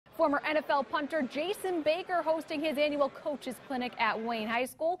Former NFL punter Jason Baker hosting his annual Coaches Clinic at Wayne High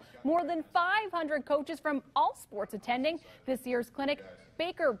School. More than 500 coaches from all sports attending this year's clinic.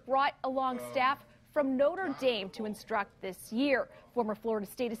 Baker brought along staff from Notre Dame to instruct this year. Former Florida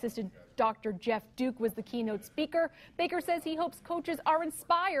State Assistant Dr. Jeff Duke was the keynote speaker. Baker says he hopes coaches are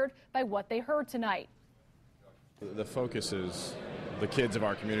inspired by what they heard tonight. The focus is the kids of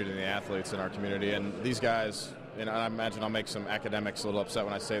our community and the athletes in our community, and these guys, and I imagine I'll make some academics a little upset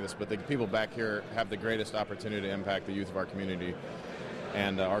when I say this, but the people back here have the greatest opportunity to impact the youth of our community,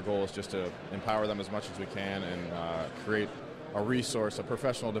 and our goal is just to empower them as much as we can and create a resource, a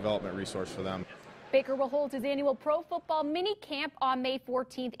professional development resource for them. Baker will hold his annual pro football mini camp on May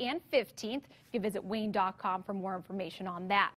 14th and 15th. You can visit wayne.com for more information on that.